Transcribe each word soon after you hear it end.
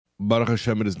Baruch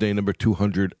Hashem, it is day number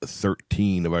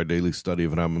 213 of our daily study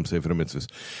of Rambam Sefer HaMitzvos.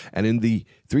 And in the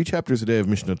 3 chapters a day of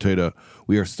Mishnah Torah,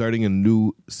 we are starting a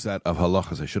new set of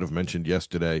halachas. I should have mentioned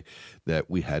yesterday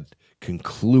that we had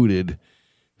concluded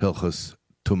Hilchos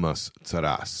Tumas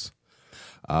Tzaras.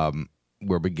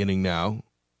 We're beginning now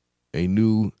a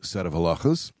new set of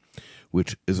halachas,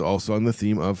 which is also on the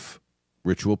theme of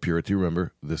ritual purity.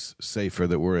 Remember, this Sefer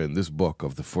that we're in, this book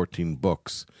of the 14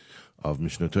 books of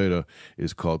Mishnah Torah,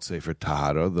 is called Sefer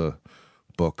Tahara, the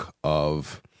book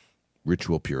of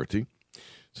ritual purity.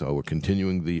 So we're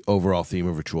continuing the overall theme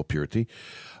of ritual purity.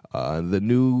 The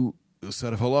new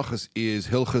set of halachas is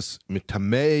Hilchos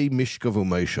Mitamei Mishkav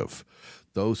U'Meishav,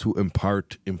 those who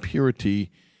impart impurity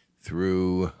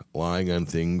through lying on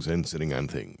things and sitting on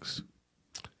things.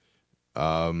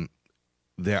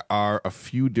 There are a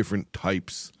few different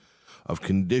types of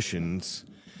conditions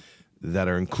that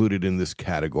are included in this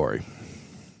category.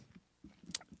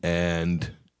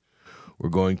 And we're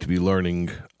going to be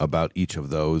learning about each of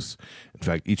those. In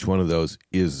fact, each one of those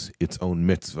is its own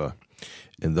mitzvah.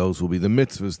 And those will be the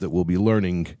mitzvahs that we'll be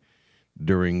learning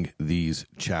during these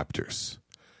chapters.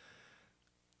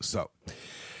 So,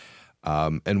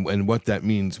 and what that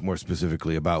means more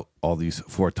specifically about all these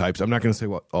 4 types. I'm not going to say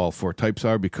what all 4 types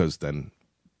are, because then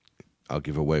I'll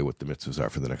give away what the mitzvahs are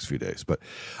for the next few days. But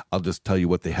I'll just tell you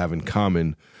what they have in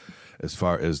common as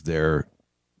far as their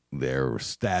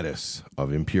status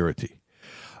of impurity.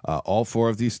 All 4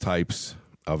 of these types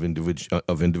of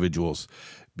individuals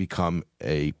become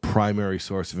a primary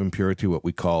source of impurity, what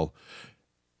we call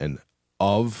an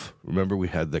of. Remember, we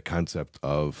had the concept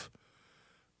of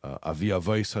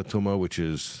aviavos hatuma, which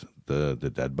is the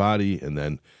dead body, and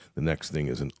then the next thing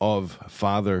is an of,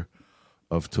 father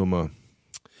of tuma.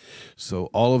 So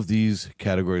all of these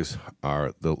categories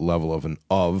are the level of an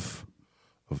of,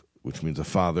 which means a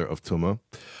father of tuma.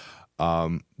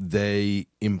 They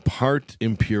impart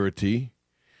impurity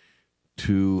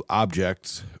to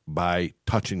objects by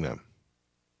touching them.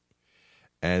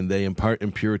 And they impart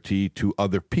impurity to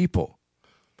other people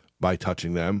by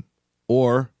touching them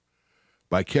or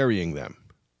by carrying them.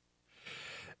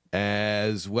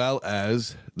 As well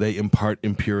as they impart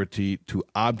impurity to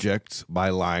objects by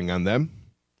lying on them,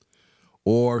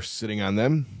 or sitting on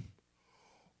them,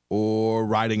 or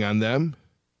riding on them.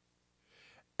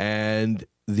 And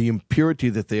the impurity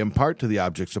that they impart to the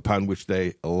objects upon which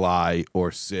they lie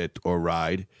or sit or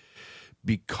ride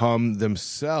become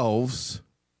themselves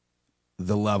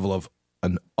the level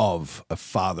of a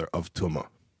father of Tumah.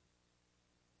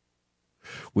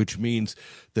 Which means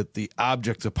that the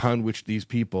objects upon which these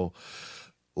people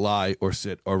lie or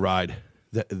sit or ride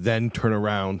then turn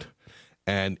around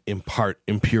and impart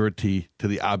impurity to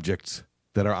the objects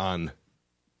that are on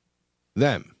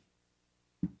them.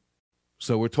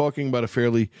 So we're talking about a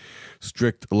fairly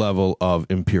strict level of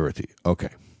impurity. Okay.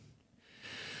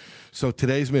 So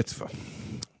today's mitzvah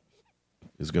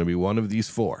is going to be one of these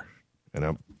 4. And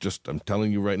I'm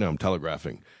telling you right now, I'm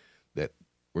telegraphing that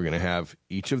we're going to have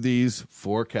each of these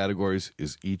 4 categories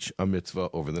is each a mitzvah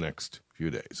over the next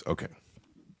few days. Okay.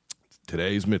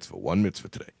 Today's mitzvah, one mitzvah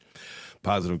today.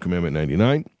 Positive Commandment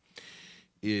 99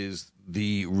 is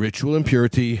the ritual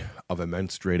impurity of a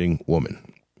menstruating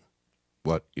woman,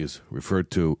 what is referred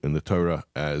to in the Torah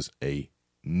as a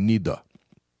nida,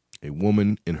 a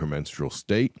woman in her menstrual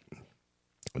state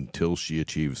until she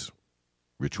achieves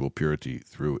ritual purity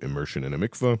through immersion in a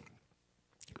mikveh,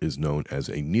 is known as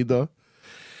a nida,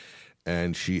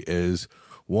 and she is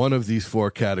one of these 4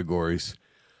 categories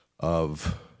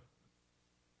of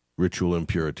ritual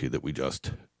impurity that we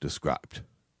just described.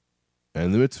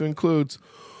 And the mitzvah includes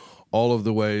all of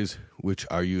the ways which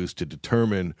are used to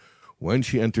determine when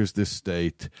she enters this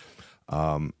state,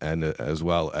 and as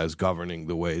well as governing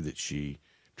the way that she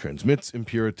transmits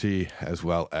impurity, as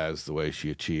well as the way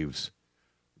she achieves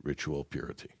ritual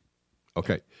purity.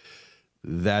 Okay,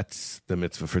 that's the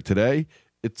mitzvah for today.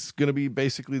 It's going to be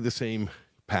basically the same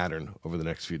pattern over the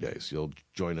next few days. You'll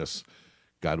join us,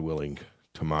 God willing,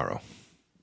 tomorrow.